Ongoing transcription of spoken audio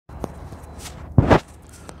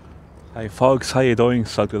Hey folks, how you doing?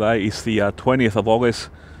 So today is the 20th of August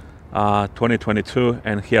 2022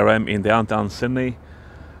 and here I am in downtown Sydney.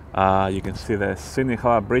 You can see the Sydney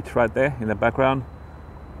Harbour Bridge right there in the background.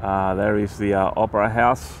 There is the Opera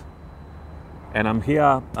House, and I'm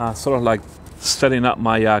here sort of like setting up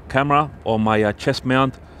my camera or my chest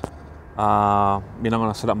mount. I'm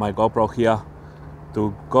gonna set up my GoPro here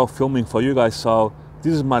to go filming for you guys. So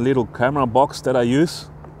this is my little camera box that I use.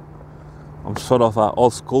 I'm sort of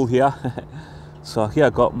old school here. So here I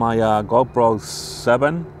got my GoPro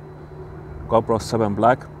 7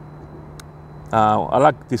 Black. I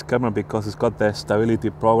like this camera because it's got the stability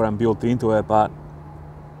program built into it, but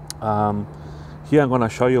here I'm gonna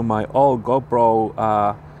show you my old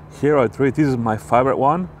GoPro Hero 3. This is my favorite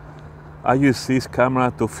one. I use this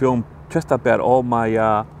camera to film just about all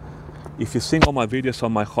my, if you've seen all my videos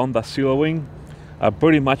on my Honda Silver Wing, I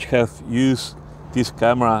pretty much have used this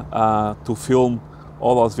camera to film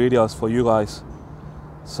all those videos for you guys.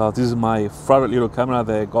 So this is my favorite little camera,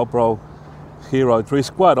 the GoPro Hero 3. It's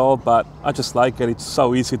quite old, but I just like it. It's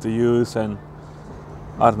so easy to use, and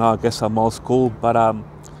I don't know, I guess I'm old school. But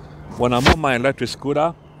when I'm on my electric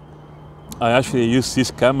scooter, I actually use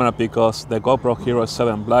this camera because the GoPro Hero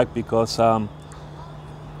 7 Black, because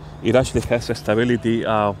it actually has a stability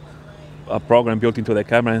program built into the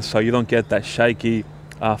camera, and so you don't get that shaky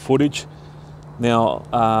footage. Now,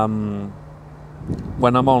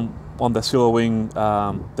 when I'm on the Silver Wing,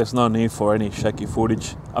 there's no need for any shaky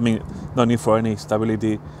footage. I mean, no need for any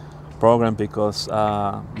stability program because,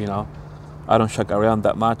 you know, I don't shake around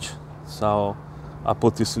that much. So I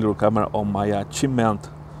put this little camera on my chin mount.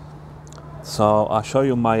 So I'll show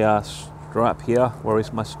you my strap here. Where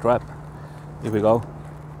is my strap? Here we go.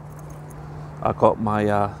 I got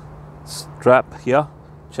my strap here,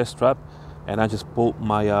 chest strap, and I just put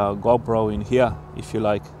my GoPro in here, if you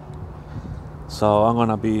like. So I'm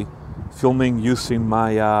gonna be filming using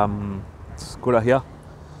my scooter here.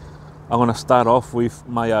 I'm gonna start off with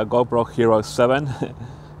my GoPro Hero 7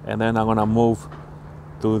 and then I'm gonna move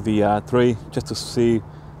to the 3 just to see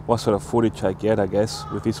what sort of footage I get, I guess,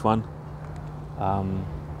 with this one.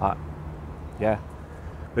 But yeah,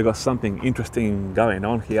 we got something interesting going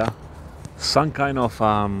on here. Some kind of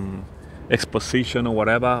exposition or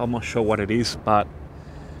whatever. I'm not sure what it is, but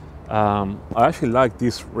I actually like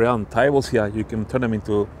these round tables here. You can turn them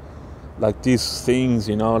into like these things,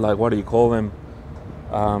 you know, like what do you call them?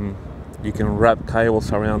 You can wrap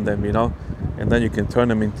cables around them, you know, and then you can turn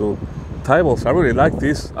them into tables. I really like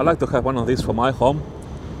this. I like to have one of these for my home.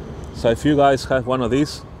 So if you guys have one of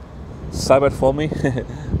these, save it for me.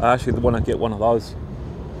 I actually want to get one of those.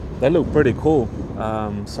 They look pretty cool.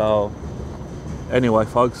 So anyway,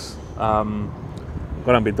 folks,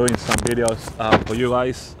 gonna be doing some videos for you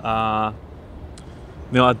guys.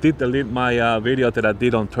 You know, I did delete my video that I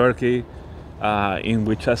did on Turkey, in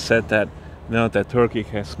which I said that, you know, that Turkey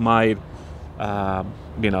has made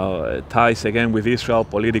you know, ties again with Israel,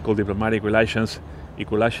 political diplomatic relations. It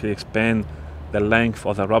could actually expand the length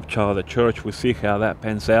of the rupture of the church. We'll see how that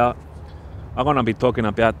pans out. I'm gonna be talking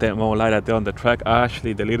about that more later down the track. I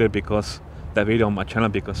actually deleted that video on my channel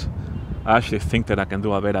because I actually think that I can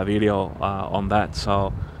do a better video on that.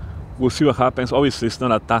 So we'll see what happens. Obviously, it's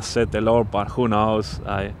not a thus said the Lord, but who knows?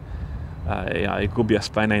 Yeah, it could be a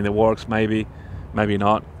spanner in the works, maybe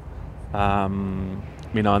not.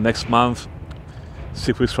 You know, next month,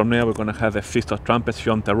 6 weeks from now, we're going to have the Feast of Trumpets,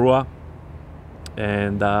 Yom Teruah,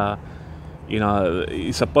 and you know,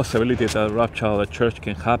 it's a possibility that the rapture of the church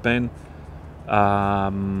can happen,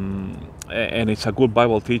 and it's a good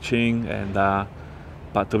Bible teaching. And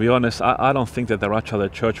but to be honest, I don't think that the rapture of the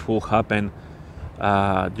church will happen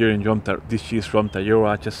during this year's Yom Teruah.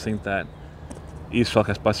 I just think that Israel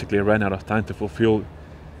has basically run out of time to fulfill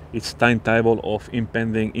its timetable of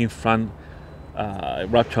impending infant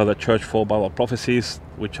rapture of the church for Bible prophecies,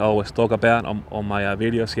 which I always talk about on my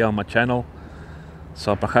videos here on my channel.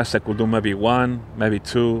 So perhaps I could do maybe 1, maybe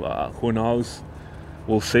 2, who knows?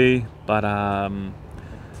 We'll see. But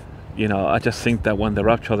you know, I just think that when the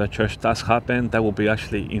rapture of the church does happen, that will be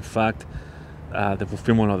actually, in fact, the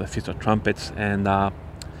fulfillment of the Feast of Trumpets. And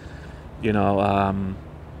you know,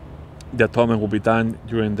 the atonement will be done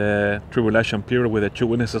during the Tribulation period with the 2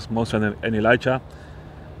 witnesses, Moses and Elijah.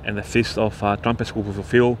 And the Feast of Trumpets will be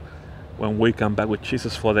fulfilled when we come back with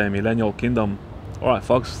Jesus for the millennial kingdom. Alright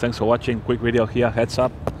folks, thanks for watching. Quick video here, heads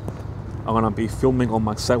up. I'm gonna be filming on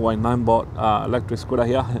my Segway 9-bot electric scooter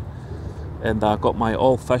here. And I got my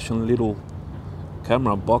old-fashioned little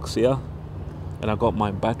camera box here. And I got my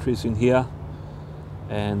batteries in here.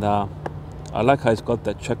 And I like how it's got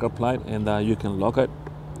that checker plate, and you can lock it.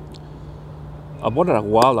 I bought it a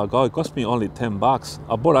while ago. It cost me only 10 bucks.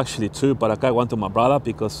 I bought actually two, but I got one to my brother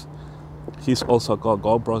because he's also got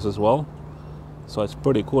GoPros as well. So it's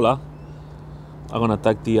pretty cool, huh? I'm gonna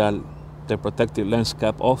take the protective lens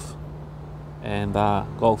cap off and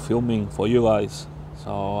go filming for you guys.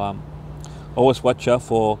 So always watch out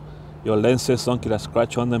for your lenses, don't get a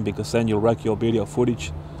scratch on them because then you'll wreck your video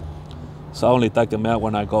footage. So I only take them out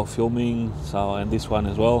when I go filming. So, and this one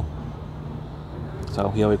as well. So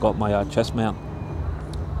here we got my chest mount.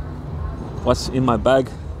 What's in my bag?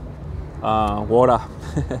 Water,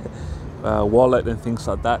 wallet and things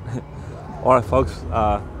like that. Alright folks,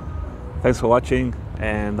 thanks for watching,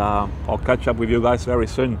 and I'll catch up with you guys very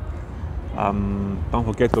soon. Don't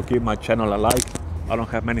forget to give my channel a like. I don't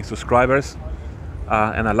have many subscribers,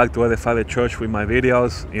 and I like to edify the church with my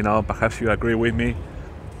videos. You know, perhaps you agree with me.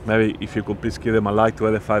 Maybe if you could please give them a like to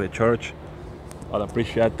edify the church, I'd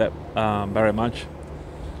appreciate that very much.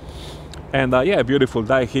 And yeah, beautiful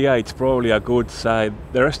day here. It's probably a good side.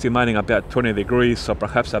 They're estimating about 20 degrees, so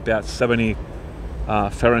perhaps about 70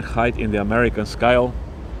 Fahrenheit in the American scale.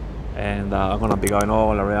 And I'm gonna be going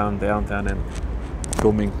all around downtown and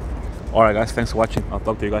filming. Alright guys, thanks for watching. I'll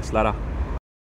talk to you guys later.